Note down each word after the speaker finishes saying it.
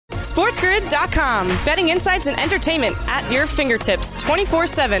SportsGrid.com. Betting insights and entertainment at your fingertips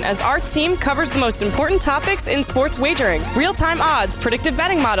 24/7 as our team covers the most important topics in sports wagering. Real-time odds, predictive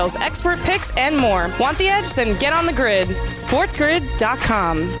betting models, expert picks, and more. Want the edge? Then get on the grid.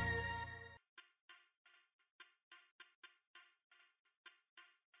 SportsGrid.com.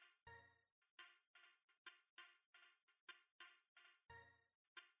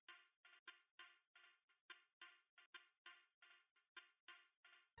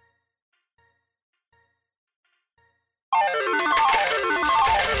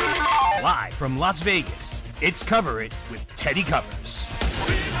 Live from Las Vegas, it's Cover It with Teddy Covers.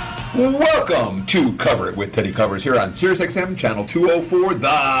 Welcome to Cover It with Teddy Covers here on SiriusXM Channel 204,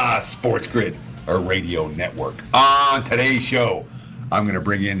 the Sports Grid, a radio network. On today's show, I'm going to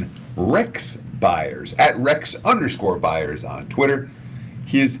bring in Rex Byers, at Rex_Byers on Twitter.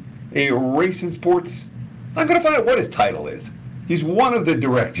 He is a race and sports, I'm going to find out what his title is. He's one of the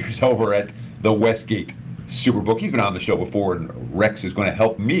directors over at the Westgate Superbook. He's been on the show before, and Rex is going to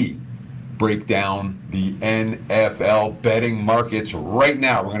help me break down the NFL betting markets right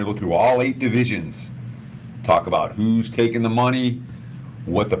now. We're going to go through all 8 divisions, talk about who's taking the money,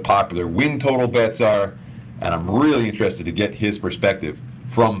 what the popular win total bets are, and I'm really interested to get his perspective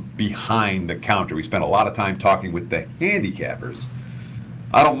from behind the counter. We spent a lot of time talking with the handicappers.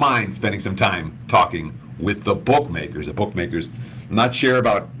 I don't mind spending some time talking with the bookmakers. The bookmakers not scared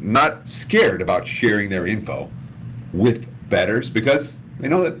about sharing their info with bettors because they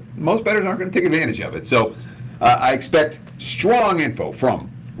know that most bettors aren't going to take advantage of it. So I expect strong info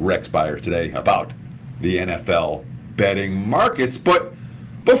from Rex Byers today about the NFL betting markets. But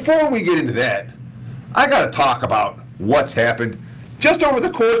before we get into that, I got to talk about what's happened just over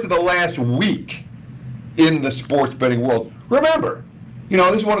the course of the last week in the sports betting world. Remember,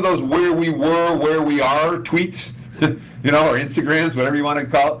 this is one of those where we were, where we are tweets, or Instagrams, whatever you want to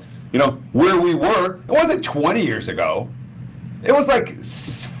call it. Where we were. It wasn't 20 years ago. It was like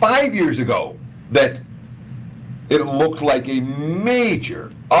 5 years ago that it looked like a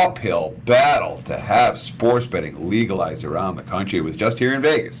major uphill battle to have sports betting legalized around the country. It was just here in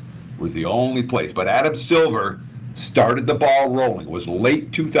Vegas. It was the only place. But Adam Silver started the ball rolling. It was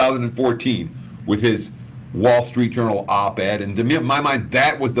late 2014 with his Wall Street Journal op-ed. And to my mind,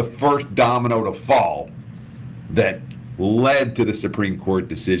 that was the first domino to fall that led to the Supreme Court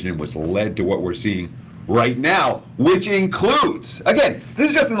decision, which led to what we're seeing right now, which includes, again, this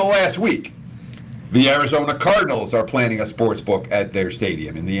is just in the last week, the Arizona Cardinals are planning a sports book at their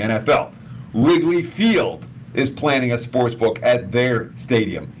stadium in the NFL. Wrigley Field is planning a sports book at their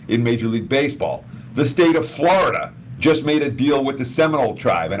stadium in Major League Baseball. The state of Florida just made a deal with the Seminole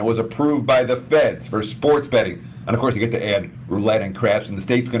tribe, and it was approved by the feds for sports betting. And of course, you get to add roulette and craps, and the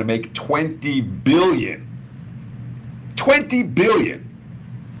state's going to make $20 billion. $20 billion.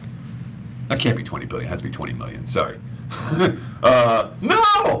 That can't be 20 billion. It has to be 20 million. Sorry.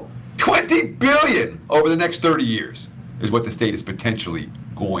 No! 20 billion over the next 30 years is what the state is potentially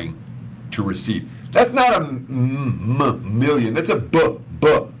going to receive. That's not a million. That's a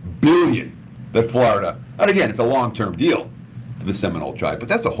billion that Florida. And again, it's a long-term deal for the Seminole tribe, but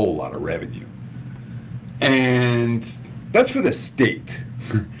that's a whole lot of revenue. And that's for the state.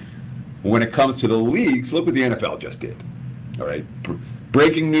 When it comes to the leagues, look what the NFL just did. All right.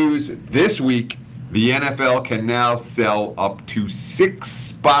 Breaking news this week, the NFL can now sell up to 6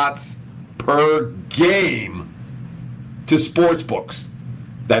 spots per game to sports books.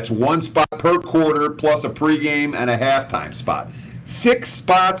 That's 1 spot per quarter plus a pregame and a halftime spot. 6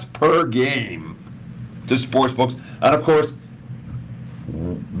 spots per game to sports books. And of course,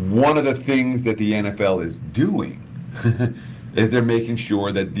 one of the things that the NFL is doing is they're making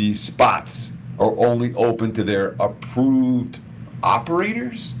sure that these spots are only open to their approved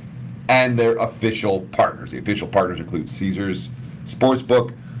operators and their official partners. The official partners include Caesars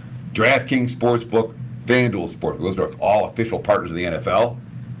Sportsbook, DraftKings Sportsbook, FanDuel Sportsbook. Those are all official partners of the NFL,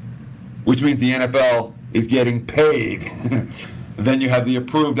 which means the NFL is getting paid. Then you have the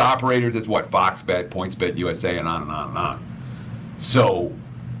approved operators. It's what? Fox Bet, PointsBet USA, and on and on and on. So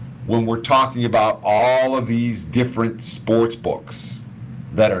when we're talking about all of these different sports books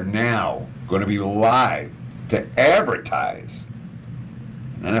that are now going to be live to advertise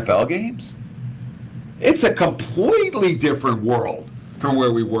NFL games, it's a completely different world from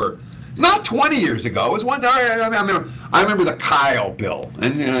where we were not 20 years ago. It was one. I remember the Kyle bill,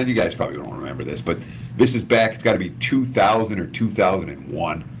 and you guys probably don't remember this, but this is back. It's got to be 2000 or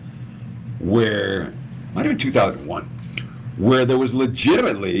 2001, where might have been 2001, where there was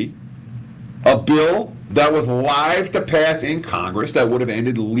legitimately a bill that was live to pass in Congress that would have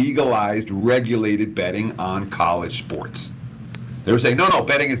ended legalized, regulated betting on college sports. They were saying, no,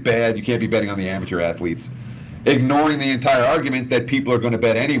 betting is bad. You can't be betting on the amateur athletes. Ignoring the entire argument that people are going to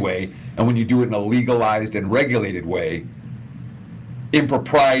bet anyway, and when you do it in a legalized and regulated way,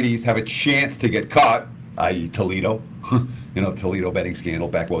 improprieties have a chance to get caught, i.e. Toledo. Toledo betting scandal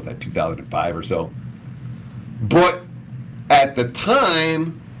back, 2005 or so. But at the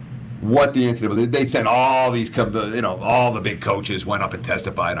time, what the incident was, they said all the big coaches went up and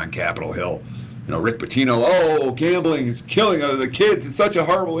testified on Capitol Hill. Rick Pitino, gambling is killing the kids. It's such a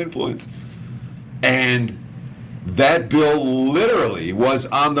horrible influence. And that bill literally was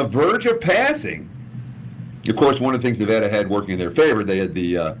on the verge of passing. Of course, one of the things Nevada had working in their favor, they had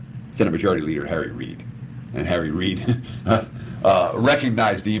the Senate Majority Leader, Harry Reid. And Harry Reid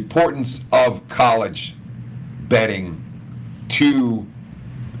recognized the importance of college betting to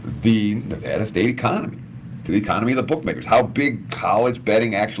the Nevada state economy, to the economy of the bookmakers, how big college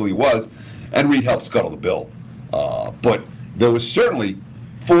betting actually was. And Reid helped scuttle the bill. But there was certainly,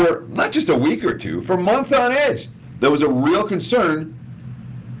 for not just a week or two, for months on edge, there was a real concern.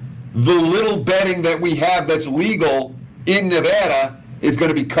 The little betting that we have that's legal in Nevada is going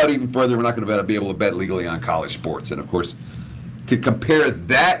to be cut even further. We're not going to be able to bet legally on college sports. And, of course, to compare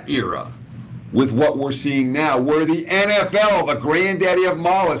that era with what we're seeing now, where the NFL, the granddaddy of them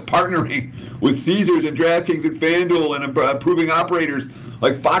all, is partnering with Caesars and DraftKings and FanDuel and approving operators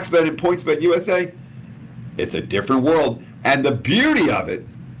like Fox Bet and PointsBet USA, it's a different world. And the beauty of it,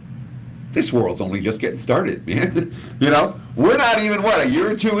 this world's only just getting started, man. We're not even, a year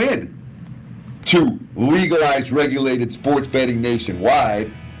or two in to legalized, regulated sports betting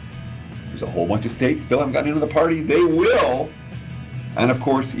nationwide. There's a whole bunch of states still haven't gotten into the party. They will. And, of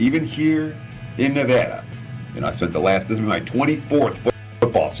course, even here in Nevada, I spent this is my 24th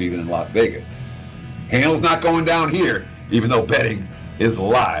football season in Las Vegas. Handle's not going down here, even though betting is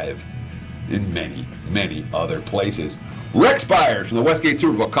live in many, many other places. Rex Byers from the Westgate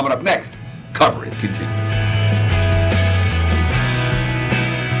Superbook coming up next. Cover it continues.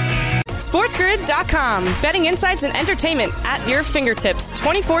 SportsGrid.com. Betting insights and entertainment at your fingertips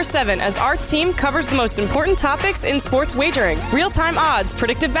 24/7 as our team covers the most important topics in sports wagering. Real-time odds,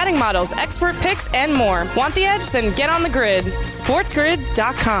 predictive betting models, expert picks, and more. Want the edge? Then get on the grid.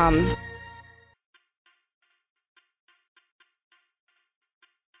 SportsGrid.com.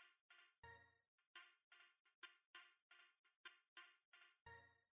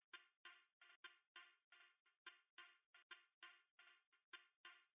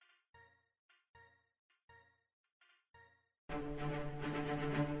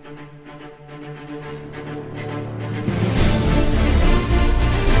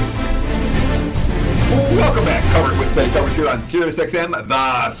 Welcome back. Covered with Teddy Covers here on SiriusXM,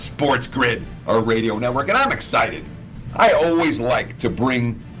 the Sports Grid, our radio network, and I'm excited. I always like to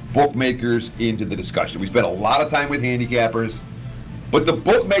bring bookmakers into the discussion. We spend a lot of time with handicappers, but the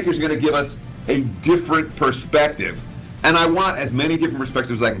bookmakers are going to give us a different perspective, and I want as many different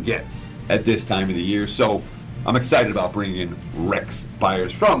perspectives as I can get at this time of the year. So I'm excited about bringing in Rex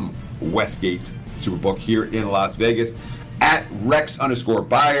Byers from Westgate Superbook here in Las Vegas at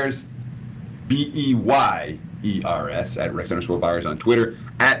Rex_Byers. BEYERS at Rex_Byers on Twitter,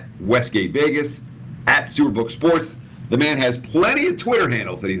 at Westgate Vegas, at Superbook Sports. The man has plenty of Twitter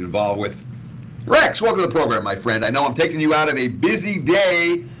handles that he's involved with. Rex, welcome to the program, my friend. I know I'm taking you out of a busy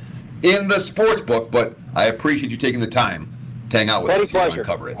day in the sports book, but I appreciate you taking the time to hang out with us here and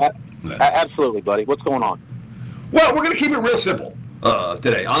cover it. Absolutely, buddy. What's going on? Well, we're going to keep it real simple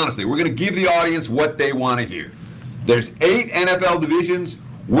today. Honestly, we're going to give the audience what they want to hear. There's 8 NFL divisions.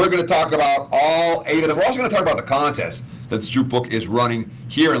 We're going to talk about all 8 of them. We're also going to talk about the contest that the Superbook is running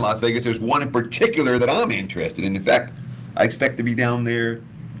here in Las Vegas. There's one in particular that I'm interested in. In fact, I expect to be down there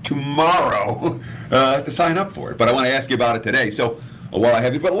tomorrow to sign up for it. But I want to ask you about it today. So while I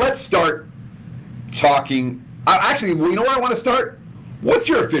have you, but let's start talking. Actually, you know where I want to start? What's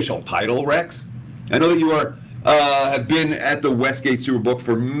your official title, Rex? I know that you have been at the Westgate Superbook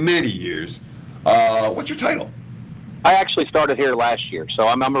for many years. What's your title? I actually started here last year, so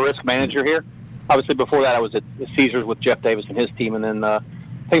I'm a risk manager here. Obviously, before that, I was at Caesars with Jeff Davis and his team, and then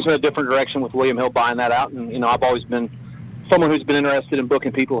things went a different direction with William Hill buying that out. And I've always been someone who's been interested in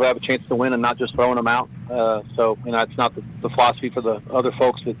booking people who have a chance to win and not just throwing them out. So it's not the philosophy for the other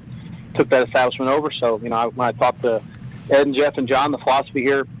folks that took that establishment over. So when I talked to Ed and Jeff and John, the philosophy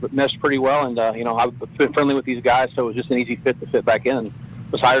here meshed pretty well, and I've been friendly with these guys, so it was just an easy fit to fit back in. And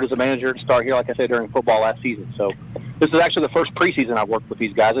was hired as a manager to start here, like I said, during football last season. So this is actually the first preseason I've worked with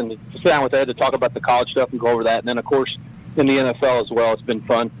these guys, and to sit down with Ed to talk about the college stuff and go over that. And then, of course, in the NFL as well, it's been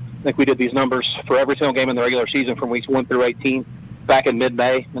fun. I think we did these numbers for every single game in the regular season from weeks 1 through 18 back in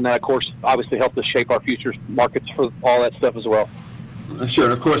mid-May, and that, of course, obviously helped us shape our futures markets for all that stuff as well. Sure,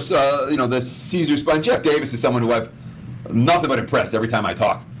 and of course, the Caesars, but Jeff Davis is someone who I've nothing but impressed every time I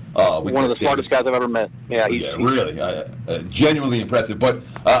talk. One of the smartest guys I've ever met. Yeah, really, genuinely impressive. But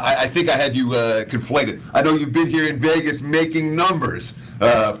I think I had you conflated. I know you've been here in Vegas making numbers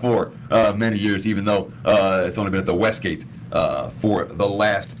for many years, even though it's only been at the Westgate for the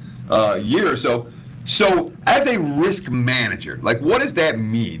last year or so. So, as a risk manager, like, what does that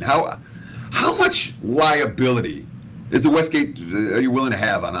mean? How much liability is the Westgate are you willing to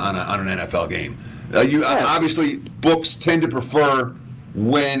have on an NFL game? Obviously, books tend to prefer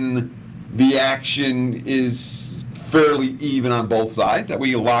when the action is fairly even on both sides. That way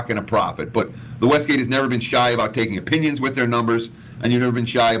you lock in a profit. But the Westgate has never been shy about taking opinions with their numbers, and you've never been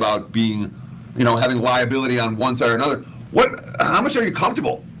shy about being, having liability on one side or another. How much are you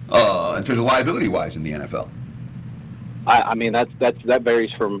comfortable in terms of liability-wise in the NFL? I mean, that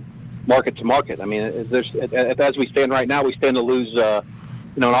varies from market to market. I mean, as we stand right now, we stand to lose.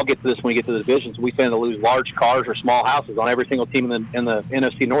 And I'll get to this when we get to the divisions. We stand to lose large cars or small houses on every single team in the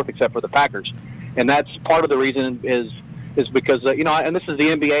NFC North except for the Packers, and that's part of the reason is because and this is the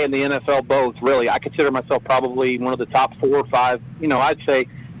NBA and the NFL both. Really, I consider myself probably one of the top 4 or 5. I'd say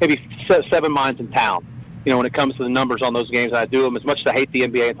maybe 7 minds in town. When it comes to the numbers on those games, I do them as much as I hate the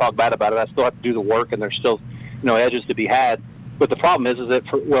NBA and talk bad about it. I still have to do the work, and there's still edges to be had. But the problem is that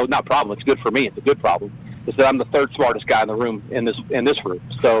not problem. It's good for me. It's a good problem. Is that I'm the 3rd smartest guy in the room in this room.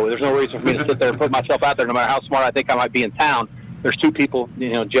 So there's no reason for me to sit there and put myself out there, no matter how smart I think I might be in town. There's 2 people,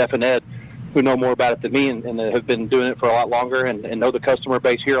 Jeff and Ed, who know more about it than me and have been doing it for a lot longer and know the customer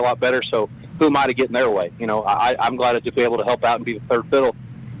base here a lot better. So who am I to get in their way? I'm glad to be able to help out and be the third fiddle,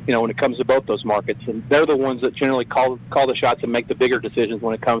 when it comes to both those markets. And they're the ones that generally call the shots and make the bigger decisions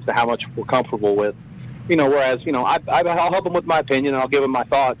when it comes to how much we're comfortable with. Whereas, I'll help them with my opinion and I'll give them my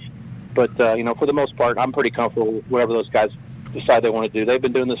thoughts. But, for the most part, I'm pretty comfortable with whatever those guys decide they want to do. They've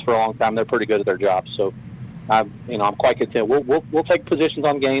been doing this for a long time. They're pretty good at their job. So, I'm quite content. We'll take positions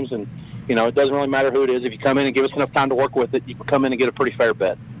on games, and, it doesn't really matter who it is. If you come in and give us enough time to work with it, you can come in and get a pretty fair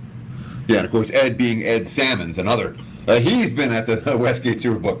bet. Yeah, and, of course, Ed being Ed Salmons, another. He's been at the Westgate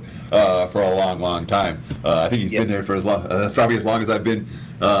Superbook for a long, long time. I think he's been there for probably as long as I've been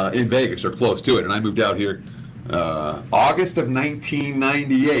in Vegas or close to it. And I moved out here August of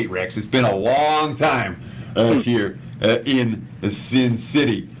 1998, Rex. It's been a long time here in Sin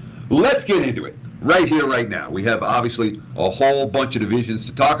City. Let's get into it right here, right now. We have obviously a whole bunch of divisions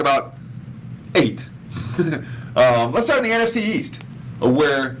to talk about. 8. Let's start in the NFC East,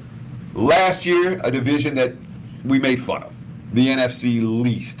 where last year a division that we made fun of, the NFC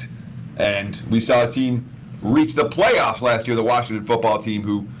least. And we saw a team reach the playoffs last year, the Washington football team,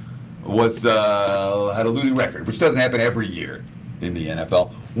 who was had a losing record, which doesn't happen every year in the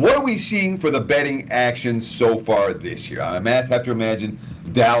NFL. What are we seeing for the betting action so far this year? I have to imagine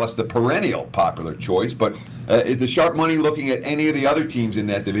Dallas, the perennial popular choice, but is the sharp money looking at any of the other teams in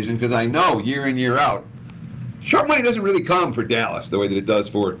that division? Because I know year in, year out, sharp money doesn't really come for Dallas the way that it does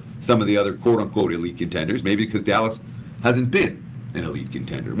for some of the other quote-unquote elite contenders, maybe because Dallas hasn't been an elite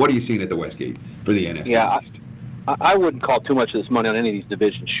contender. What are you seeing at the Westgate for the NFC East? I wouldn't call too much of this money on any of these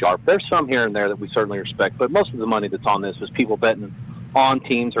divisions sharp. There's some here and there that we certainly respect, but most of the money that's on this is people betting on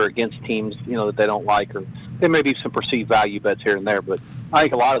teams or against teams, that they don't like, or there may be some perceived value bets here and there. But I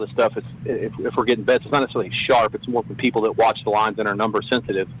think a lot of the stuff, if we're getting bets, it's not necessarily sharp. It's more from people that watch the lines and are number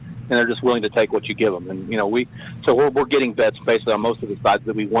sensitive, and they're just willing to take what you give them. And we're getting bets basically on most of the sides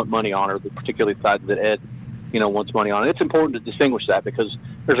that we want money on, or the particularly sides that Ed wants money on. And it's important to distinguish that because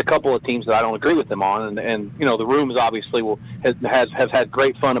there's a couple of teams that I don't agree with them on, and the room is obviously has had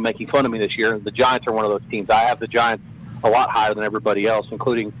great fun of making fun of me this year. The Giants are one of those teams. I have the Giants a lot higher than everybody else,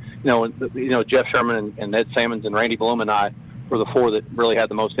 including Jeff Sherman and Ed Salmons and Randy Bloom and I were the 4 that really had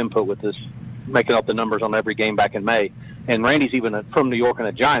the most input with this, making up the numbers on every game back in May. And Randy's even from New York and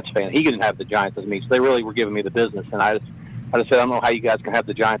a Giants fan. He didn't have the Giants as me, so they really were giving me the business. And I just said, I don't know how you guys can have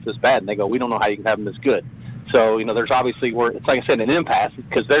the Giants this bad. And they go, we don't know how you can have them this good. So, there's obviously it's like I said, an impasse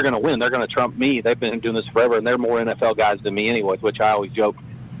because they're going to win. They're going to trump me. They've been doing this forever, and they're more NFL guys than me anyways, which I always joke,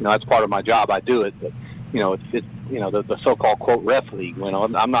 that's part of my job. I do it. But, it's the so-called, quote, ref league.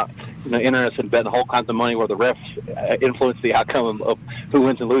 I'm not interested in betting whole kinds of money where the refs influence the outcome of who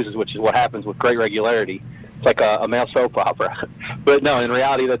wins and loses, which is what happens with great regularity. It's like a male soap opera. But, no, in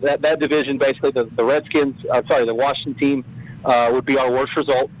reality, that division, basically, the Washington team would be our worst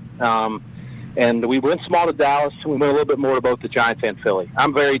result. And we went small to Dallas. We went a little bit more to both the Giants and Philly.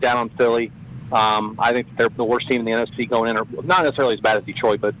 I'm very down on Philly. I think they're the worst team in the NFC going in, or not necessarily as bad as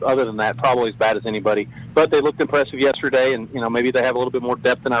Detroit, but other than that, probably as bad as anybody. But they looked impressive yesterday, and maybe they have a little bit more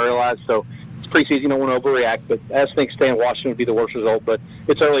depth than I realized. So preseason, you don't want to overreact, but as things stand, Washington would be the worst result. But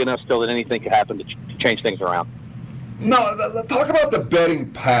it's early enough still that anything could happen to change things around. No, talk about the betting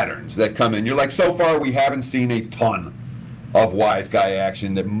patterns that come in. You're like, so far we haven't seen a ton of wise guy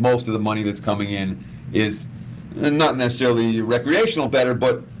action, that most of the money that's coming in is not necessarily recreational better,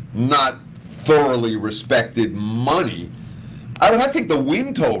 but not thoroughly respected money. I think the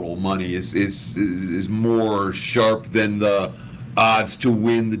win total money is more sharp than the odds to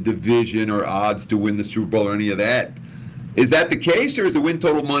win the division or odds to win the Super Bowl or any of that. Is that the case, or is the win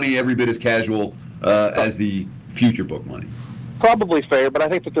total money every bit as casual as the future book money? Probably fair, but I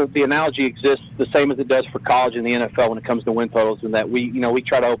think that the analogy exists the same as it does for college and the NFL when it comes to win totals, in that we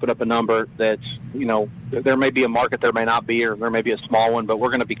try to open up a number that's, there may be a market, there may not be, or there may be a small one, but we're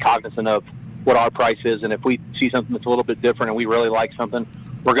going to be cognizant of what our price is, and if we see something that's a little bit different and we really like something,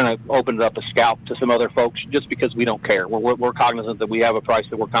 we're going to open it up a scalp to some other folks just because we don't care. We're cognizant that we have a price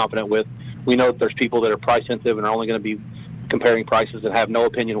that we're confident with. We know that there's people that are price sensitive and are only going to be comparing prices and have no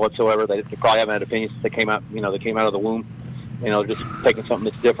opinion whatsoever. They probably haven't had opinions since they came out of the womb. Just taking something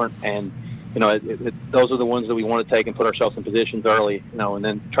that's different, and those are the ones that we want to take and put ourselves in positions early, and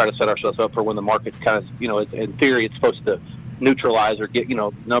then try to set ourselves up for when the market kind of, in theory, it's supposed to neutralize or get,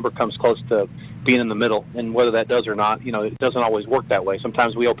 number comes close to being in the middle, and whether that does or not, it doesn't always work that way.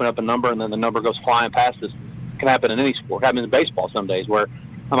 Sometimes we open up a number and then the number goes flying past us. It can happen in any sport. It happens in baseball some days where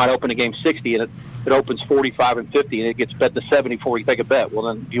I might open a game 60 and it opens 45 and 50 and it gets bet to 70 before you take a bet. Well,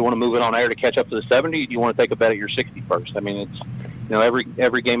 then do you want to move it on air to catch up to the 70? Or do you want to take a bet at your 60 first? I mean, it's,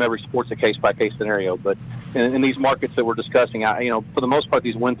 every game, every sport's a case-by-case scenario. But in these markets that we're discussing, for the most part,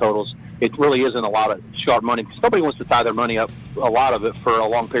 these win totals, it really isn't a lot of sharp money, because nobody wants to tie their money up, a lot of it, for a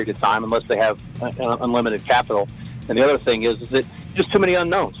long period of time unless they have unlimited capital. And the other thing is that just too many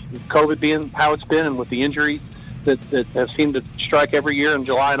unknowns. COVID being how it's been, and with the injuries that have seemed to strike every year in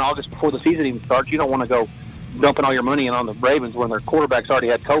July and August before the season even starts, you don't want to go dumping all your money in on the Ravens when their quarterback's already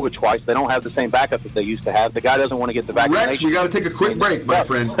had COVID twice. They don't have the same backup that they used to have. The guy doesn't want to get the vaccination. Rex, we got to take a quick break, my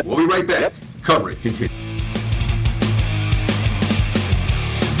friend. We'll be right back. Yep. Cover it. Continue.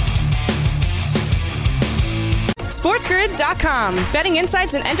 SportsGrid.com. Betting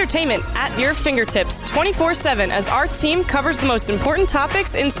insights and entertainment at your fingertips 24/7 as our team covers the most important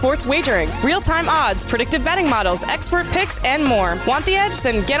topics in sports wagering. Real-time odds, predictive betting models, expert picks, and more. Want the edge?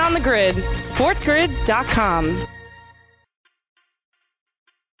 Then get on the grid. SportsGrid.com.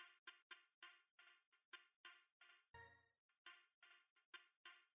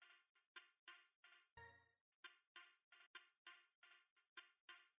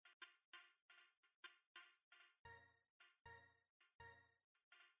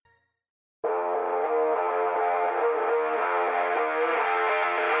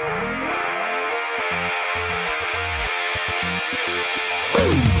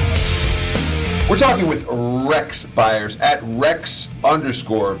 We're talking with Rex Byers at Rex_BEYERS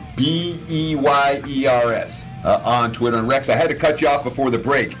on Twitter. And Rex, I had to cut you off before the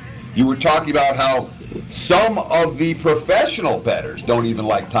break. You were talking about how some of the professional bettors don't even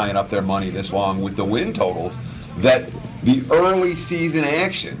like tying up their money this long with the win totals, that the early season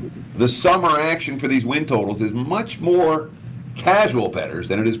action, the summer action for these win totals is much more casual bettors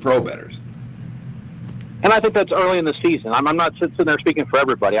than it is pro bettors. And I think that's early in the season. I'm not sitting there speaking for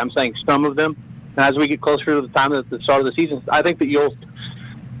everybody. I'm saying some of them. And as we get closer to the time at the start of the season, I think that you'll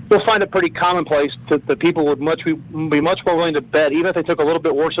find it pretty commonplace that people would be much more willing to bet, even if they took a little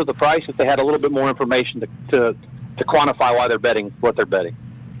bit worse of the price, if they had a little bit more information to quantify why they're betting what they're betting.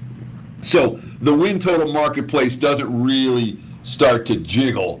 So the win total marketplace doesn't really start to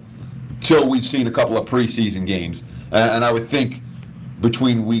jiggle till we've seen a couple of preseason games. And I would think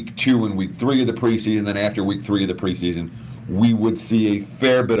between week 2 and week 3 of the preseason, then after week 3 of the preseason, we would see a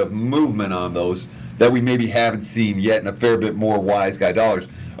fair bit of movement on those that we maybe haven't seen yet, and a fair bit more wise guy dollars.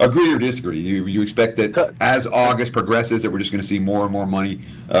 Agree or disagree? You expect that as August progresses that we're just going to see more and more money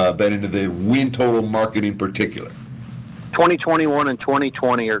bet into the win total market in particular? 2021 and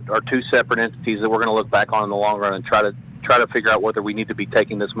 2020 are two separate entities that we're going to look back on in the long run and try to figure out whether we need to be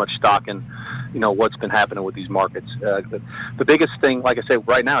taking this much stock in, what's been happening with these markets. The biggest thing, like I said,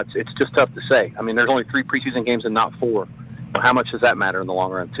 right now, it's just tough to say. I mean, there's only 3 preseason games and not 4. How much does that matter in the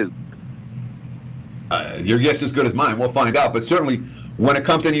long run, too? Your guess is as good as mine. We'll find out. But certainly, when it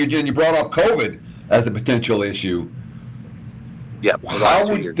comes to you brought up COVID as a potential issue. Yeah. How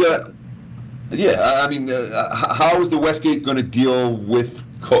would? How is the Westgate going to deal with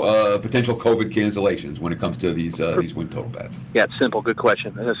potential COVID cancellations when it comes to these win total bets? Yeah, it's simple. Good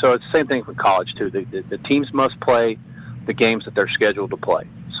question. So it's the same thing for college too. The teams must play the games that they're scheduled to play.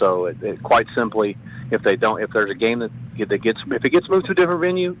 So it quite simply, if there's a game that if it gets moved to a different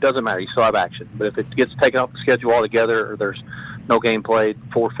venue, doesn't matter. You still have action. But if it gets taken off the schedule altogether, or there's no game played,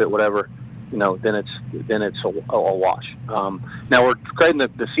 forfeit, whatever, then it's a wash. Now we're creating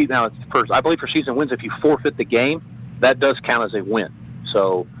the seat. Now it's I believe for season wins, if you forfeit the game, that does count as a win.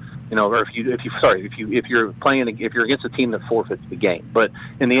 So, or if you're against a team that forfeits the game. But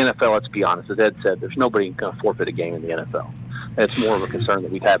in the NFL, let's be honest, as Ed said, there's nobody going to forfeit a game in the NFL. That's more of a concern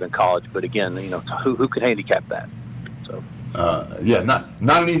that we have in college. But again, who could handicap that? So,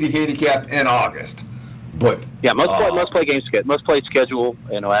 not an easy handicap in August. But yeah, must play schedule.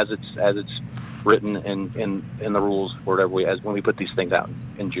 As it's written in the rules, whatever when we put these things out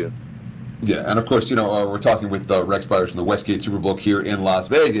in June. Yeah, and of course, we're talking with Rex Byers from the Westgate Superbook here in Las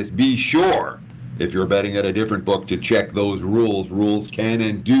Vegas. Be sure, if you're betting at a different book, to check those rules. Rules can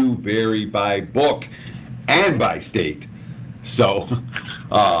and do vary by book and by state. So,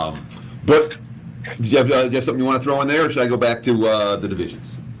 but do you have something you want to throw in there, or should I go back to the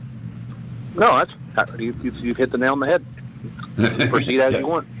divisions? No, you've hit the nail on the head. Proceed as you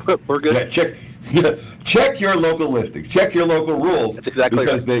want. We're good. Yeah, check your local listings. Check your local rules. That's exactly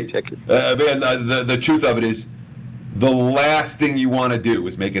because right. The truth of it is, the last thing you want to do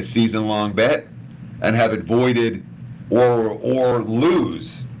is make a season-long bet and have it voided or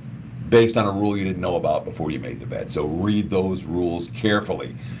lose based on a rule you didn't know about before you made the bet. So read those rules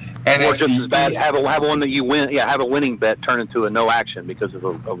carefully. Or just as bad, have one that you win. Yeah, have a winning bet turn into a no action because of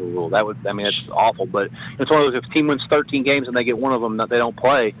a rule. It's awful. But it's one of those, if a team wins 13 games and they get one of them that they don't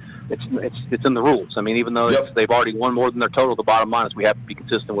play, it's in the rules. Even though they've already won more than their total, the bottom line is we have to be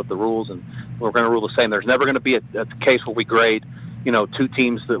consistent with the rules, and we're going to rule the same. There's never going to be a case where we grade, two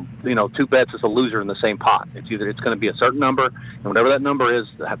teams that, two bets as a loser in the same pot. It's going to be a certain number, and whatever that number is,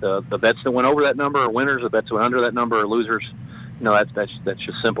 the bets that went over that number are winners. The bets that went under that number are losers. That's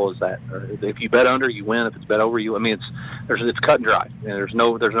just simple as that. Or if you bet under, you win. If it's bet over, you. It's cut and dry. And there's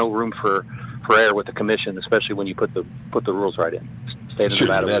no room for error with the commission, especially when you put the rules right in. State of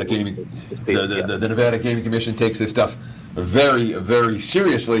Nevada. The Nevada Gaming Commission takes this stuff very, very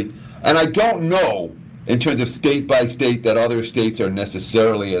seriously, and I don't know in terms of state by state that other states are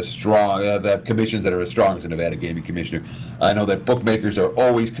necessarily as strong. Have commissions that are as strong as the Nevada Gaming Commissioner. I know that bookmakers are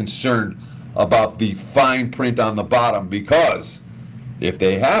always concerned about the fine print on the bottom, because if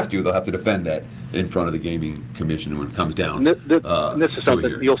they have to, they'll have to defend that in front of the Gaming Commission when it comes down. This is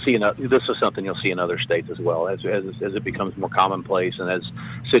something you'll see. This is something you'll see in other states as well, as it becomes more commonplace and as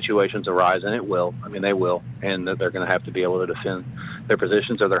situations arise, and it will. They will, and they're going to have to be able to defend their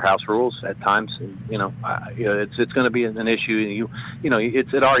positions or their house rules at times. And, it's going to be an issue.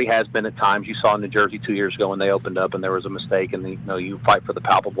 It already has been at times. You saw in New Jersey 2 years ago when they opened up and there was a mistake, and you fight for the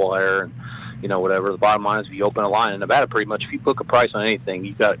palpable error and whatever. The bottom line is, if you open a line in Nevada, pretty much if you book a price on anything,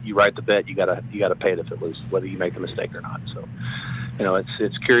 you write the bet, you got to pay it if it loses, whether you make the mistake or not. So,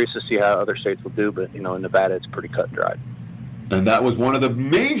 it's curious to see how other states will do, but in Nevada, it's pretty cut and dried. And that was one of the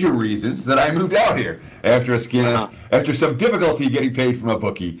major reasons that I moved out here after a scam, after some difficulty getting paid from a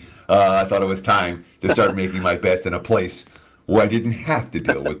bookie. I thought it was time to start making my bets in a place where I didn't have to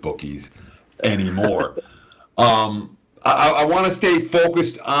deal with bookies anymore. I want to stay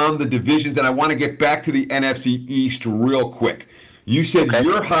focused on the divisions, and I want to get back to the NFC East real quick. You said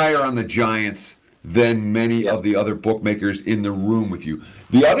you're higher on the Giants than many of the other bookmakers in the room with you.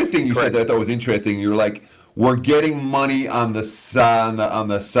 The other thing you said that I thought was interesting, you're like, we're getting money on the side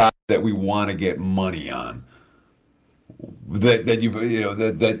that we want to get money on.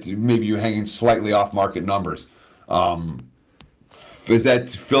 That maybe you're hanging slightly off market numbers. Is that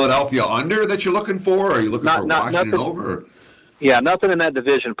Philadelphia under that you're looking for? Or are you looking for Washington over? Yeah, nothing in that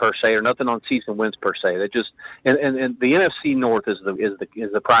division per se, or nothing on season wins per se. They just and the NFC North is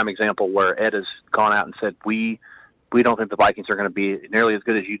the prime example where Ed has gone out and said we don't think the Vikings are going to be nearly as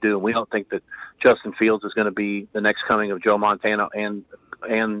good as you do, and we don't think that Justin Fields is going to be the next coming of Joe Montana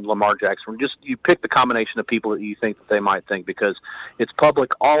and Lamar Jackson. You pick the combination of people that you think that they might think, because it's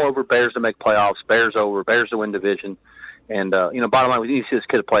public all over. Bears to make playoffs, Bears over, Bears to win division. And, bottom line, we need to see this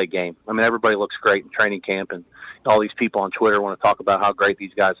kid play a game. Everybody looks great in training camp, and all these people on Twitter want to talk about how great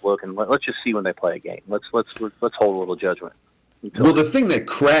these guys look, and let's just see when they play a game. Let's hold a little judgment. Well, the thing that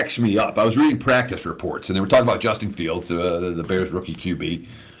cracks me up, I was reading practice reports, and they were talking about Justin Fields, the Bears rookie QB,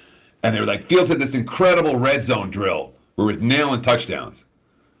 and they were like, Fields had this incredible red zone drill where he was nailing touchdowns.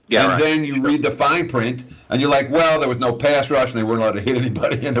 Yeah, and then you read the fine print, and you're like, well, there was no pass rush, and they weren't allowed to hit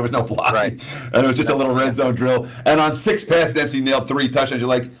anybody, and there was no blocking, and it was just a little red zone drill. And on 6 passes, MC nailed 3 touchdowns. You're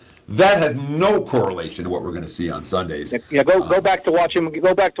like, that has no correlation to what we're going to see on Sundays. Yeah, go back to watch him.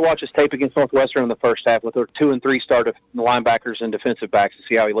 Go back to watch his tape against Northwestern in the first half with their 2 and 3 star linebackers and defensive backs to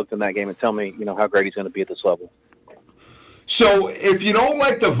see how he looked in that game, and tell me, how great he's going to be at this level. So if you don't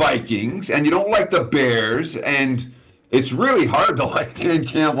like the Vikings and you don't like the Bears, and it's really hard to like Dan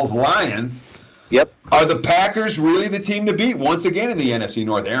Campbell's Lions. Yep. Are the Packers really the team to beat once again in the NFC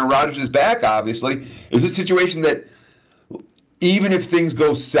North? Aaron Rodgers is back, obviously. Is it a situation that even if things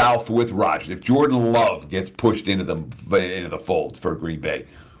go south with Rodgers, if Jordan Love gets pushed into the fold for Green Bay,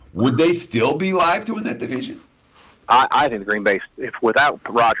 would they still be live to win that division? I think Green Bay, if without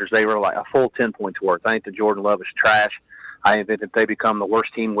Rodgers, they were like a full 10 points worth. I think the Jordan Love is trash. I think that if they become the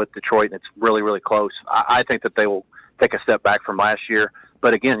worst team with Detroit and it's really, really close, I think that they will take a step back from last year.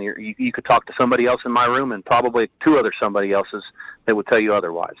 But again, you could talk to somebody else in my room and probably 2 other somebody else's that would tell you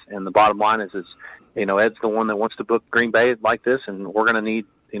otherwise. And the bottom line is Ed's the one that wants to book Green Bay like this, and we're going to need,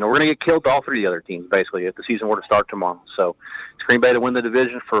 we're going to get killed to all 3 of the other teams, basically, if the season were to start tomorrow. So it's Green Bay to win the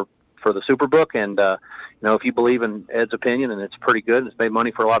division for the Superbook, and if you believe in Ed's opinion, and it's pretty good, it's made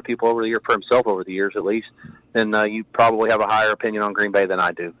money for a lot of people over the year, for himself over the years at least, then you probably have a higher opinion on Green Bay than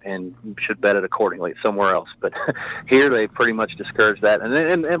I do, and should bet it accordingly somewhere else. But here they pretty much discouraged that. And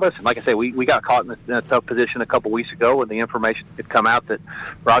listen, like I say, we got caught in a tough position a couple weeks ago when the information had come out that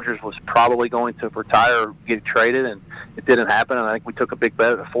Rodgers was probably going to retire or get traded, and it didn't happen. And I think we took a big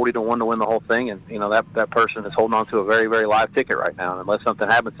bet at 40-1 to win the whole thing. And that person is holding on to a very, very live ticket right now. And unless something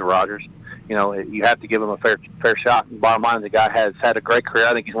happens to Rodgers, you have to give him a fair shot. And bottom line, the guy has had a great career.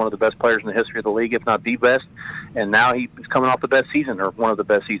 I think he's one of the best players in the history of the league, if not the best. And now he's coming off the best season, or one of the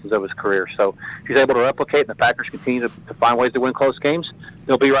best seasons of his career. So if he's able to replicate and the Packers continue to find ways to win close games,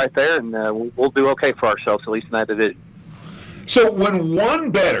 they'll be right there, and we'll do okay for ourselves, at least in that division. So when one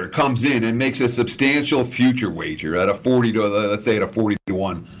bettor comes in and makes a substantial future wager at a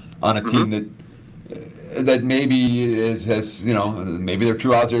 40-1 on a team that maybe has maybe their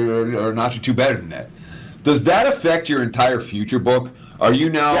true odds are not too better than that, does that affect your entire future book? Are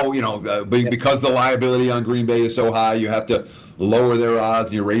you now, because the liability on Green Bay is so high, you have to lower their odds,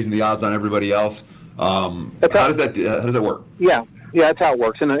 and you're raising the odds on everybody else? How does that work? Yeah, that's how it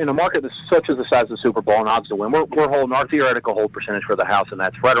works. In a market that's such as the size of the Super Bowl and odds to win, we're holding our theoretical hold percentage for the house, and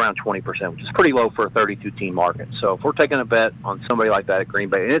that's right around 20%, which is pretty low for a 32-team market. So if we're taking a bet on somebody like that at Green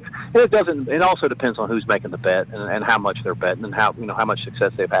Bay, it also depends on who's making the bet and how much they're betting and how much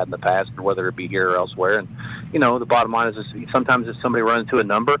success they've had in the past, or whether it be here or elsewhere. And the bottom line is sometimes it's somebody running to a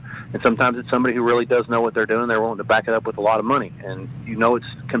number, and sometimes it's somebody who really does know what they're doing. They're willing to back it up with a lot of money, and it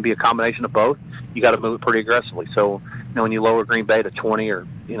can be a combination of both. You got to move it pretty aggressively. So when you lower Green Bay to 20 or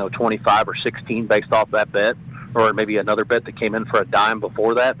 25 or 16 based off that bet, or maybe another bet that came in for a dime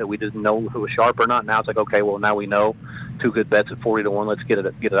before that we didn't know who was sharp or not. Now it's like, okay, well, now we know 2 good bets at 40-1. Let's get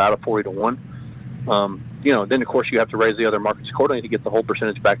it out of 40-1. Then of course you have to raise the other markets accordingly to get the whole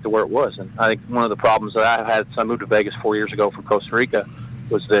percentage back to where it was. And I think one of the problems that I had since I moved to Vegas 4 years ago from Costa Rica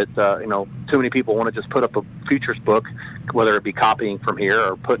was that too many people want to just put up a futures book, whether it be copying from here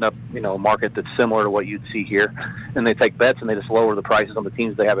or putting up a market that's similar to what you'd see here, and they take bets and they just lower the prices on the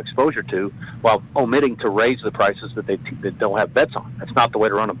teams they have exposure to, while omitting to raise the prices that they don't have bets on. That's not the way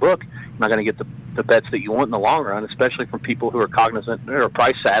to run a book. You're not going to get the bets that you want in the long run, especially from people who are cognizant or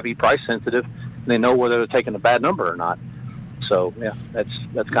price savvy, price sensitive, and they know whether they're taking a bad number or not. So yeah, that's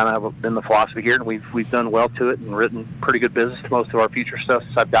kind of been the philosophy here, and we've done well to it and written pretty good business to most of our future stuff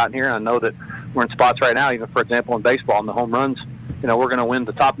since I've gotten here. And I know that we're in spots right now, even for example in baseball, in the home runs. We're going to win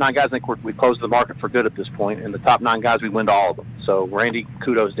the top 9 guys. I think we closed the market for good at this point, and the top 9 guys we win to all of them. So Randy,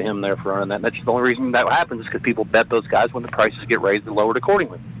 kudos to him there for running that. And that's the only reason that happens is because people bet those guys when the prices get raised and lowered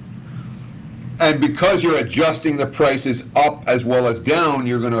accordingly. And because you're adjusting the prices up as well as down,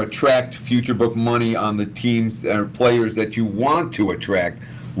 you're going to attract future book money on the teams or players that you want to attract,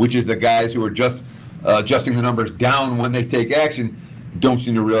 which is the guys who are just adjusting the numbers down when they take action, don't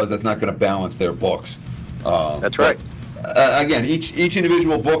seem to realize that's not going to balance their books. That's right. Again, each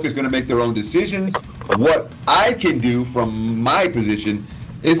individual book is going to make their own decisions. What I can do from my position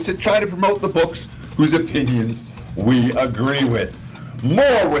is to try to promote the books whose opinions we agree with.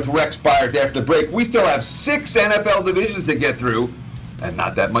 More with Rex Byard after the break. We still have 6 NFL divisions to get through, and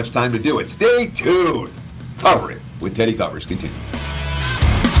not that much time to do it. Stay tuned. Cover It with Teddy Covers. Continue.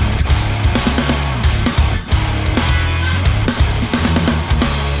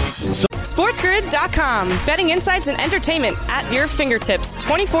 SportsGrid.com. Betting insights and entertainment at your fingertips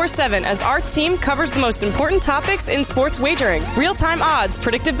 24/7 as our team covers the most important topics in sports wagering. Real-time odds,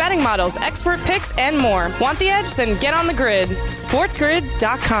 predictive betting models, expert picks, and more. Want the edge? Then get on the grid.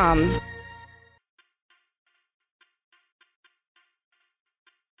 SportsGrid.com.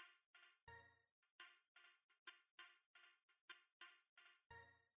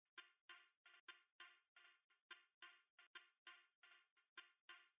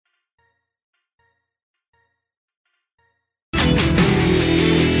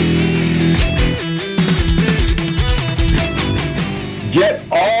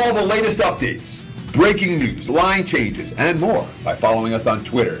 all the latest updates, breaking news, line changes, and more by following us on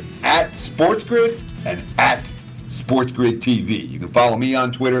Twitter at SportsGrid and at SportsGridTV. You can follow me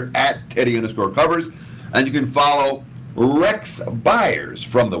on Twitter at Teddy_covers, and you can follow Rex Byers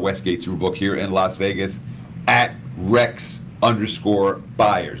from the Westgate Superbook here in Las Vegas at Rex_Byers.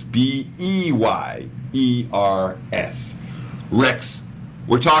 Beyers. Rex,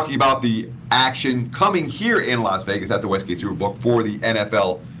 we're talking about the action coming here in Las Vegas at the Westgate Superbook for the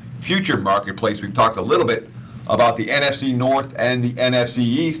NFL future marketplace. We've talked a little bit about the NFC North and the NFC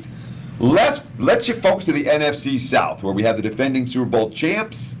East. Let's you focus to the NFC South, where we have the defending Super Bowl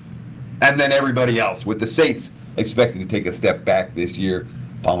champs and then everybody else, with the Saints expected to take a step back this year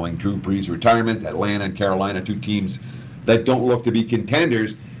following Drew Brees' retirement. Atlanta and Carolina, two teams that don't look to be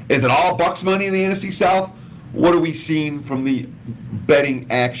contenders. Is it all Bucs money in the NFC South? What are we seeing from the betting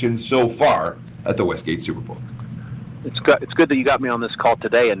action so far at the Westgate Superbook? It's good that you got me on this call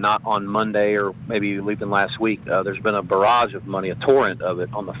today and not on Monday or maybe even last week. There's been a barrage of money, a torrent of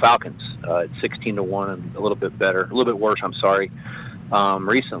it on the Falcons. It's 16-1 and a little bit worse,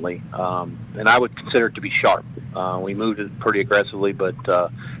 recently. And I would consider it to be sharp. We moved it pretty aggressively, but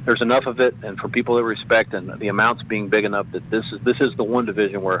there's enough of it, and for people that respect, and the amounts being big enough that this is the one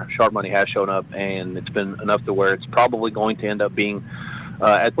division where sharp money has shown up, and it's been enough to where it's probably going to end up being,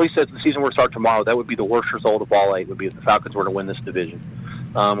 at least as the season will start tomorrow, that would be the worst result of all 8, would be if the Falcons were to win this division.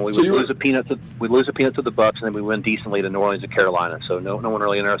 We would lose a peanut to the Bucs, and then we win decently to New Orleans and Carolina. So no one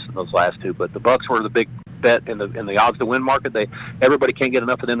really interested in those last two. But the Bucs were the big bet in the odds to win market. Everybody can't get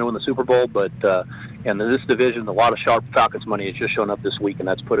enough of them to win the Super Bowl. But in this division, a lot of sharp Falcons money has just shown up this week, and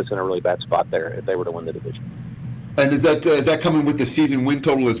that's put us in a really bad spot there if they were to win the division. And is that coming with the season win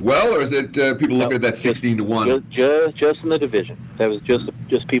total as well, or is it people looking at that 16-1? Just in the division. That was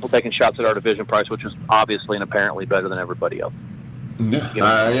just people taking shots at our division price, which was obviously and apparently better than everybody else.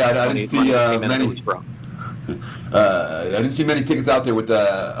 I didn't see many. I didn't see many tickets out there with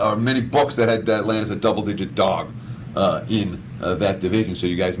or many books that had Atlanta as a double-digit dog in that division. So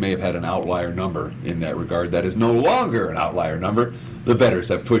you guys may have had an outlier number in that regard. That is no longer an outlier number. The bettors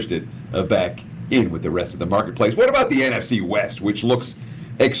have pushed it back in with the rest of the marketplace. What about the NFC West, which looks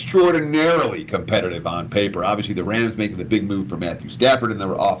extraordinarily competitive on paper? Obviously, the Rams making the big move for Matthew Stafford in the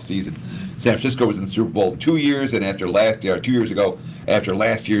offseason. San Francisco was in the Super Bowl 2 years, and 2 years ago, after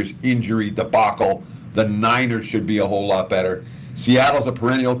last year's injury debacle, the Niners should be a whole lot better. Seattle's a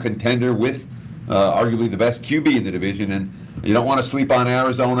perennial contender with arguably the best QB in the division, and you don't want to sleep on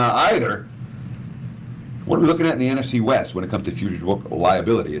Arizona either. What are we looking at in the NFC West when it comes to future book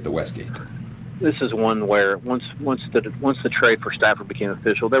liability at the Westgate? This is one where once the trade for Stafford became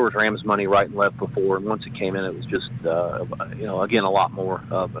official, there was Rams money right and left before, and once it came in, it was just again a lot more.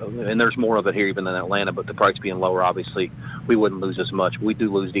 And there's more of it here even than Atlanta, but the price being lower, obviously, we wouldn't lose as much. We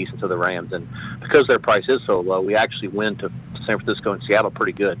do lose decent to the Rams, and because their price is so low, we actually win to San Francisco and Seattle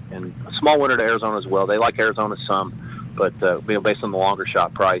pretty good, and a small winner to Arizona as well. They like Arizona some, but based on the longer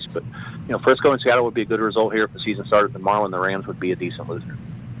shot price. But Frisco and Seattle would be a good result here if the season started tomorrow, and the Rams would be a decent loser.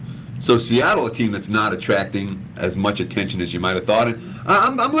 So Seattle, a team that's not attracting as much attention as you might have thought. And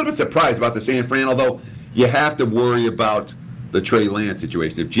I'm a little bit surprised about the San Fran, although you have to worry about the Trey Lance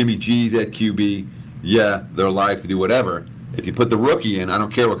situation. If Jimmy G's at QB, they're alive to do whatever. If you put the rookie in, I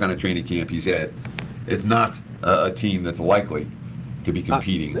don't care what kind of training camp he's at, it's not a team that's likely to be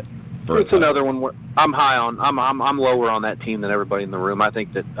competing. It's another one where I'm high on. I'm lower on that team than everybody in the room. I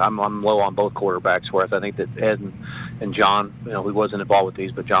think that I'm low on both quarterbacks. Whereas I think that Ed and John, who wasn't involved with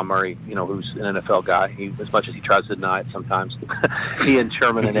these, but John Murray, who's an NFL guy, as much as he tries to deny it sometimes, he and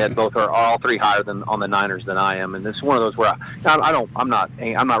Sherman and Ed both are all three higher than on the Niners than I am. And this is one of those where I'm not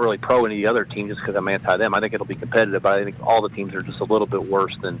really pro any of the other teams just because I'm anti them. I think it'll be competitive, but I think all the teams are just a little bit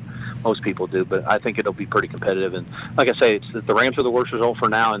worse than most people do. But I think it'll be pretty competitive. And like I say, the Rams are the worst result for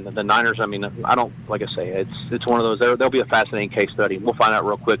now, and the Niners. I mean, like I say, it's one of those. There'll be a fascinating case study. We'll find out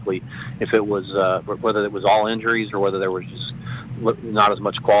real quickly if it was whether it was all injuries or whether there was just not as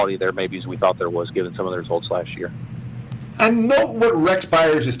much quality there maybe as we thought there was, given some of the results last year. And note what Rex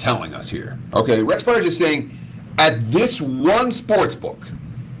Byers is telling us here. Okay, Rex Byers is saying at this one sports book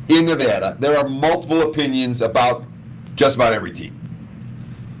in Nevada, there are multiple opinions about just about every team.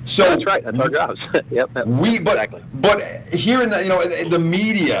 So that's right. That's our jobs. Yep. Exactly. But here in the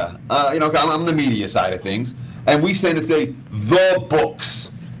media, I'm the media side of things, and we tend to say the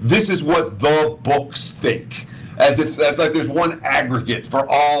books. This is what the books think, as if that's like there's one aggregate for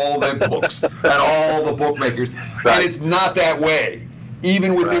all the books and all the bookmakers, right. And it's not that way.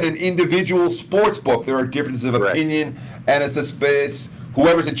 Even within an individual sports book, there are differences of opinion, and it's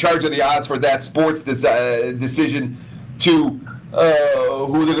whoever's in charge of the odds for that sports decision to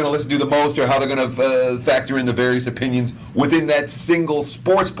who they're going to listen to the most or how they're going to factor in the various opinions within that single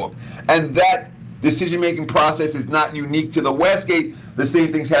sports book. And that decision-making process is not unique to the Westgate. The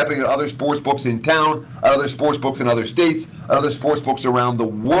same thing's happening at other sports books in town, at other sports books in other states, at other sports books around the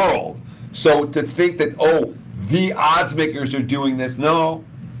world. So to think that, the odds makers are doing this, no.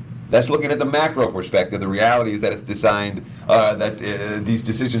 That's looking at the macro perspective. The reality is that it's designed, these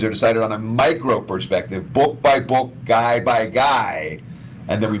decisions are decided on a micro perspective, book by book, guy by guy,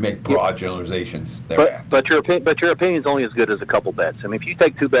 and then we make broad generalizations thereafter. But your opinion's only as good as a couple bets. I mean, if you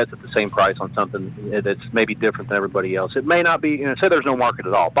take two bets at the same price on something that's maybe different than everybody else, it may not be. Say there's no market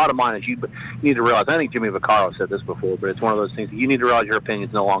at all. Bottom line is you need to realize. I think Jimmy Vaccaro said this before, but it's one of those things that you need to realize your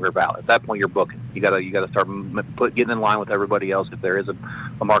opinion's no longer valid. At that point, you're booking. You got to start getting in line with everybody else if there is a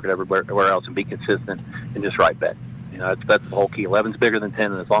market everywhere else, and be consistent and just right bet. That's the whole key. 11's bigger than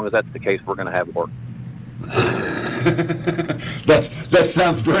 10, and as long as that's the case, we're going to have work. That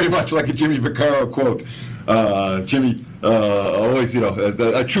sounds very much like a Jimmy Vaccaro quote. Jimmy, always,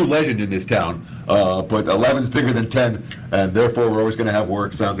 a true legend in this town. But 11's bigger than 10, and therefore we're always going to have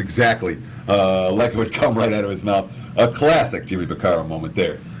work. Sounds exactly like it would come right out of his mouth. A classic Jimmy Vaccaro moment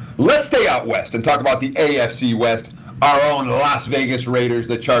there. Let's stay out west and talk about the AFC West. Our own Las Vegas Raiders,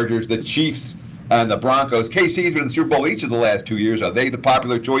 the Chargers, the Chiefs, and the Broncos. KC has been in the Super Bowl each of the last 2 years. Are they the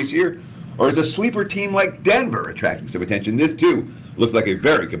popular choice here? Or is a sleeper team like Denver attracting some attention? This, too, looks like a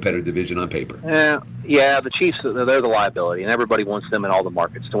very competitive division on paper. Yeah, the Chiefs, they're the liability, and everybody wants them in all the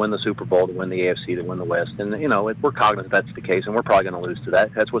markets to win the Super Bowl, to win the AFC, to win the West. And, we're cognizant that's the case, and we're probably going to lose to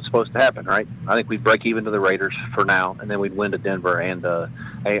that. That's what's supposed to happen, right? I think we'd break even to the Raiders for now, and then we'd win to Denver. And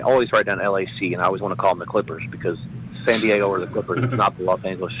I always write down LAC, and I always want to call them the Clippers because San Diego or the Clippers, it's not the Los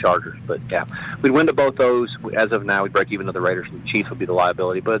Angeles Chargers. But, yeah, we'd win to both those. As of now, we'd break even to the Raiders, and the Chiefs would be the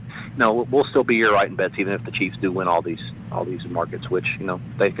liability. But, we'll still be here writing bets, even if the Chiefs do win all these markets, which,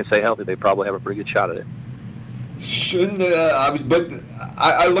 they can stay healthy. They probably have a pretty good shot at it. Shouldn't but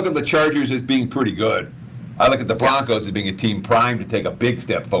I look at the Chargers as being pretty good. I look at the Broncos as being a team primed to take a big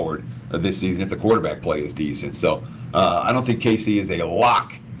step forward this season if the quarterback play is decent. So I don't think KC is a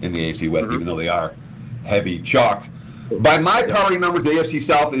lock in the AFC West, even though they are heavy chalk. By my powering numbers, the AFC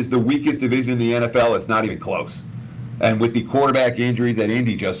South is the weakest division in the NFL. It's not even close. And with the quarterback injury that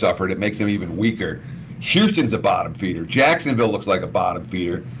Indy just suffered, it makes them even weaker. Houston's a bottom feeder. Jacksonville looks like a bottom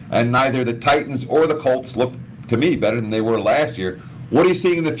feeder. And neither the Titans or the Colts look, to me, better than they were last year. What are you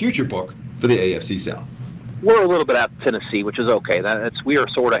seeing in the future book for the AFC South? We're a little bit out of Tennessee, which is okay. We are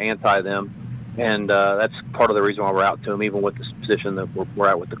sort of anti them. And that's part of the reason why we're out to them, even with this position that we're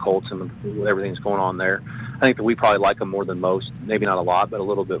at with the Colts and everything's going on there. I think that we probably like them more than most, maybe not a lot, but a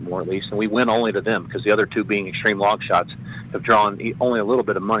little bit more at least. And we win only to them because the other two, being extreme long shots, have drawn only a little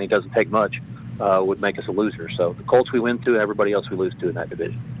bit of money. Doesn't take much, would make us a loser. So the Colts we win to, everybody else we lose to in that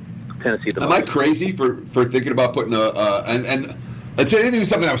division. Tennessee. Am I crazy for thinking about putting and it's even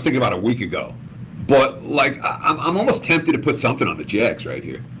something I was thinking about a week ago, but I'm almost tempted to put something on the Jags right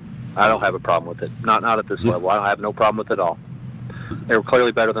here. I don't have a problem with it. Not at this level. I don't have no problem with it at all. They were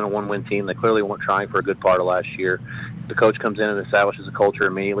clearly better than a one-win team. They clearly weren't trying for a good part of last year. The coach comes in and establishes a culture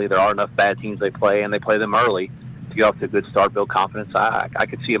immediately. There are enough bad teams they play, and they play them early to get off to a good start, build confidence. I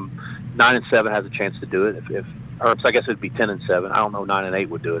could see them 9-7 has a chance to do it. Or I guess it would be 10-7. I don't know 9-8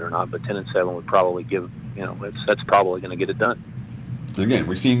 would do it or not, but 10-7 would probably give. That's probably going to get it done. Again,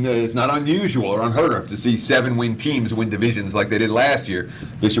 we've seen it's not unusual or unheard of to see 7-win teams win divisions like they did last year.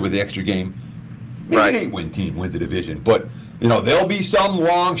 This year with the extra game, maybe an 8-win team wins a division. But there'll be some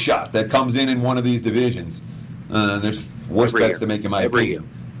long shot that comes in one of these divisions. There's worse bets to make in my opinion.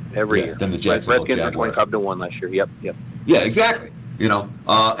 Every year. Than the Jacksonville Redskins were 25-1 last year. Yep. Yeah, exactly.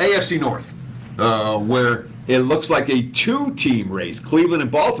 AFC North, where it looks like a 2-team race. Cleveland and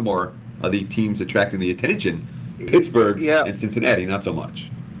Baltimore are the teams attracting the attention. Pittsburgh and Cincinnati, not so much.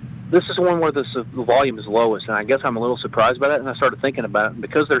 This is one where the volume is lowest, and I guess I'm a little surprised by that, and I started thinking about it.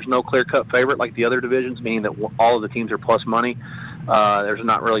 Because there's no clear-cut favorite like the other divisions, meaning that all of the teams are plus money, there's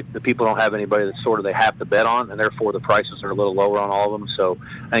not really, the people don't have anybody that sort of they have to bet on, and therefore the prices are a little lower on all of them. So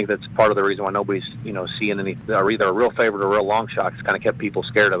I think that's part of the reason why nobody's, seeing any, or either a real favorite or a real long shot. It's kind of kept people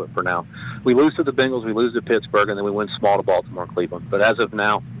scared of it for now. We lose to the Bengals, we lose to Pittsburgh, and then we win small to Baltimore and Cleveland. But as of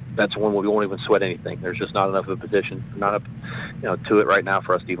now, that's one where we won't even sweat anything. There's just not enough of a position, not up, to it right now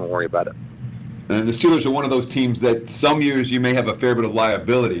for us to even worry about it. And the Steelers are one of those teams that some years you may have a fair bit of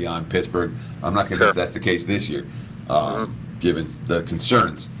liability on Pittsburgh. I'm not convinced that's the case this year, given the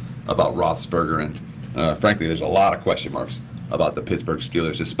concerns about Roethlisberger. And frankly, there's a lot of question marks about the Pittsburgh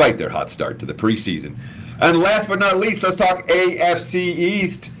Steelers, despite their hot start to the preseason. And last but not least, let's talk AFC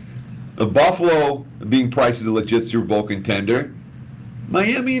East. Buffalo being priced as a legit Super Bowl contender.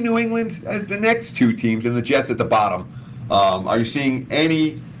 Miami and New England as the next two teams, and the Jets at the bottom. Are you seeing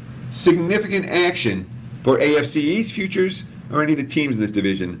any significant action for AFC East futures or any of the teams in this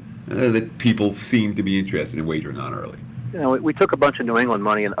division that people seem to be interested in wagering on early? We took a bunch of New England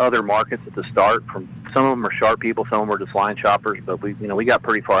money in other markets at the start. From some of them are sharp people, some of them are just line shoppers. But we got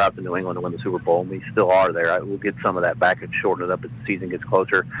pretty far out to New England to win the Super Bowl, and we still are there. We'll get some of that back and shorten it up as the season gets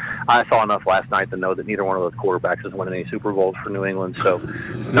closer. I saw enough last night to know that neither one of those quarterbacks is winning any Super Bowls for New England, so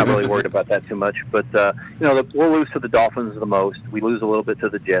not really worried about that too much. But we'll lose to the Dolphins the most. We lose a little bit to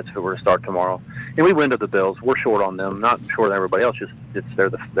the Jets if we're to start tomorrow, and we win to the Bills. We're short on them, not short on everybody else. Just they're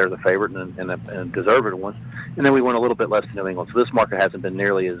the favorite and deserved one. And then we win a little bit less to New England. So this market haven't been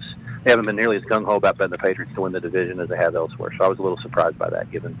nearly as gung-ho about betting the Patriots to win the division as they have elsewhere. So I was a little surprised by that,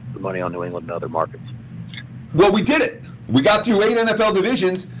 given the money on New England and other markets. Well, we did it. We got through 8 NFL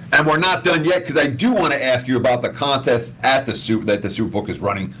divisions, and we're not done yet because I do want to ask you about the contest at the Superbook is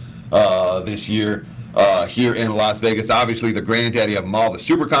running this year here in Las Vegas. Obviously, the granddaddy of them all, the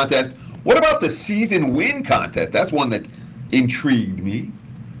Super Contest. What about the season win contest? That's one that intrigued me.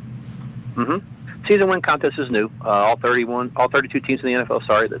 Mm-hmm. Season win contest is new. All 32 teams in the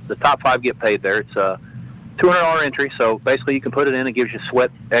NFL. The top 5 get paid there. It's a $200 entry. So basically, you can put it in. It gives you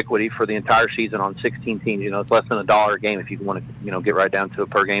sweat equity for the entire season on 16 teams. It's less than $1 a game if you want to, get right down to a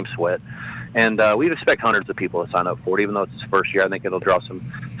per game sweat. And we expect hundreds of people to sign up for it. Even though it's its first year, I think it'll draw some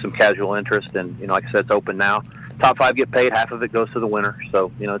casual interest. And like I said, it's open now. Top 5 get paid. Half of it goes to the winner.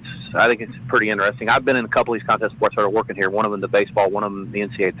 So I think it's pretty interesting. I've been in a couple of these contests before I started working here. One of them the baseball, one of them the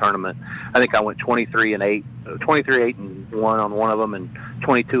NCAA tournament. I think I went 23-8 and 1 on one of them, and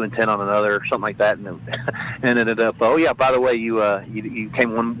 22-10 on another, or something like that, and ended up. Oh yeah, by the way, you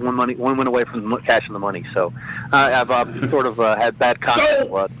came one win away from cashing the money. So I've sort of had bad content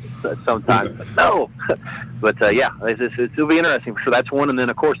sometimes. But no, but it'll be interesting for sure. That's one, and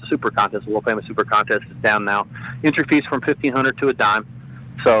then of course the Super Contest, the world famous Super Contest, is down now. Entry fees from $1,500 to $10.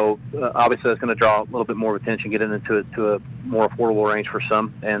 So obviously that's going to draw a little bit more attention, get into a more affordable range for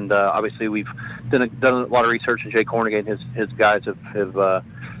some. And obviously we've done a lot of research, and Jay Cornegay and his guys have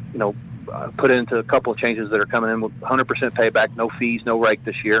put into a couple of changes that are coming in with 100% payback, no fees, no rake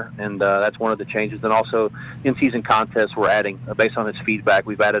this year, and that's one of the changes. And also in-season contests we're adding, based on his feedback,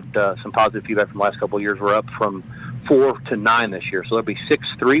 we've added some positive feedback from the last couple of years. We're up from 4 to 9 this year. So there'll be 6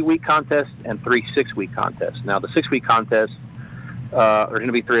 3-week contests and 3 6-week contests. Now the 6-week contests, are going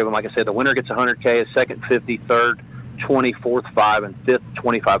to be 3 of them. Like I said, the winner gets $100K, a second $50, third $20, fourth $5, and fifth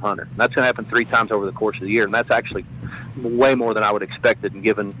 $2,500. That's going to happen 3 times over the course of the year, and that's actually way more than I would expect it. And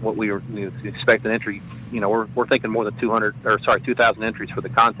given what we were expecting entry, we're thinking more than 2,000 entries for the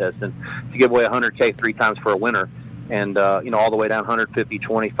contest, and to give away $100K 3 times for a winner, and all the way down 150,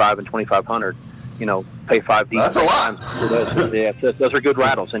 25, and 2,500. Pay 5 deep. That's a lot. Those are good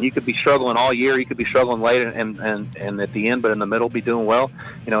rattles, and you could be struggling all year. You could be struggling late and at the end, but in the middle, be doing well.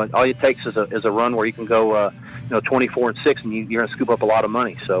 All it takes is a run where you can go, 24-6, and you're going to scoop up a lot of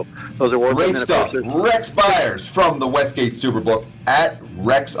money. So those are worth it. Great stuff. Rex Byers from the Westgate Superbook at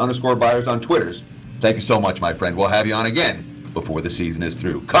Rex_Byers on Twitters. Thank you so much, my friend. We'll have you on again before the season is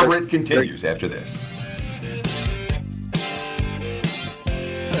through. Cover It continues after this.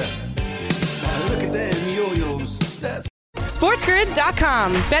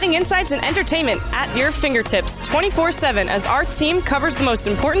 SportsGrid.com. Betting insights and entertainment at your fingertips 24/7 as our team covers the most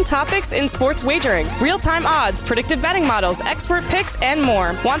important topics in sports wagering. Real-time odds, predictive betting models, expert picks, and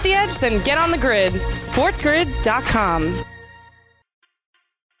more. Want the edge? Then get on the grid. SportsGrid.com.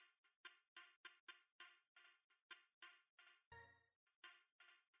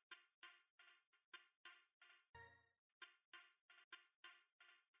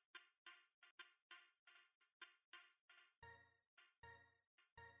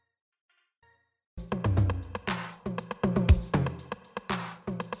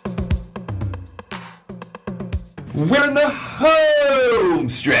 We're in the home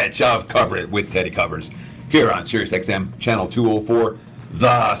stretch of Cover It with Teddy Covers here on SiriusXM Channel 204,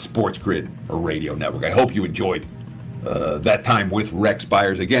 the Sports Grid Radio Network. I hope you enjoyed that time with Rex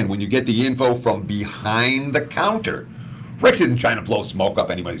Byers. Again, when you get the info from behind the counter, Rex isn't trying to blow smoke up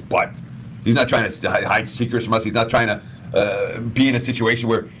anybody's butt. He's not trying to hide secrets from us. He's not trying to be in a situation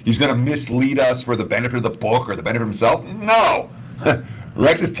where he's going to mislead us for the benefit of the book or the benefit of himself. No.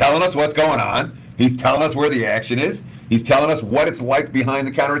 Rex is telling us what's going on. He's telling us where the action is. He's telling us what it's like behind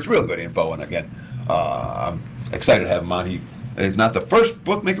the counter. It's real good info. And again, I'm excited to have him on. He is not the first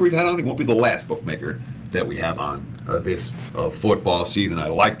bookmaker we've had on. He won't be the last bookmaker that we have on this football season. I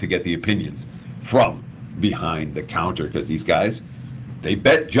like to get the opinions from behind the counter because these guys, they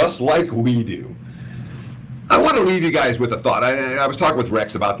bet just like we do. I want to leave you guys with a thought. I was talking with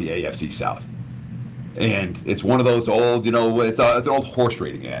Rex about the AFC South. And it's one of those old, it's an old horse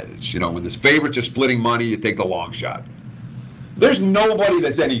racing adage. When the favorites are splitting money, you take the long shot. There's nobody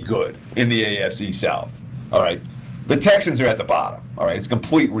that's any good in the AFC South. All right. The Texans are at the bottom. All right. It's a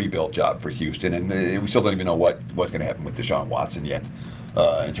complete rebuild job for Houston. And we still don't even know what's going to happen with Deshaun Watson yet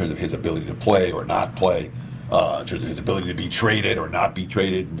in terms of his ability to play or not play, in terms of his ability to be traded or not be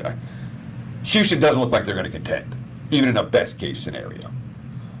traded. Houston doesn't look like they're going to contend, even in a best-case scenario.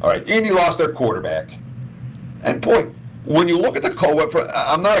 All right, Indy lost their quarterback. And, boy, when you look at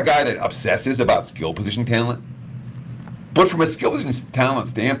I'm not a guy that obsesses about skill position talent, but from a skill position talent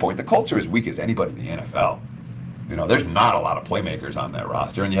standpoint, the Colts are as weak as anybody in the NFL. There's not a lot of playmakers on that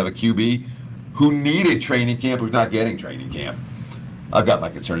roster, and you have a QB who needed training camp who's not getting training camp. I've got my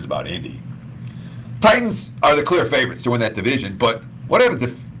concerns about Indy. Titans are the clear favorites to win that division, but what happens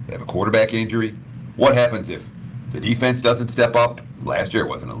if they have a quarterback injury? What happens if the defense doesn't step up? Last year it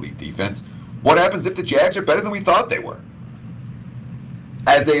was an elite defense. What happens if the Jags are better than we thought they were?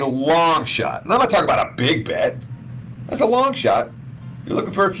 As a long shot, and I'm not talking about a big bet, as a long shot, you're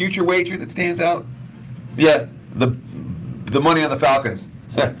looking for a future wager that stands out? Yeah, the money on the Falcons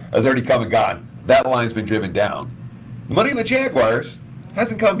has already come and gone. That line's been driven down. The money on the Jaguars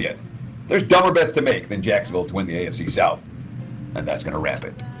hasn't come yet. There's dumber bets to make than Jacksonville to win the AFC South. And that's going to wrap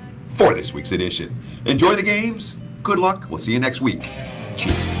it for this week's edition. Enjoy the games. Good luck. We'll see you next week.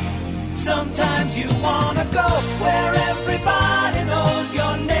 Cheers. Sometimes you want to go where everybody knows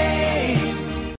your name.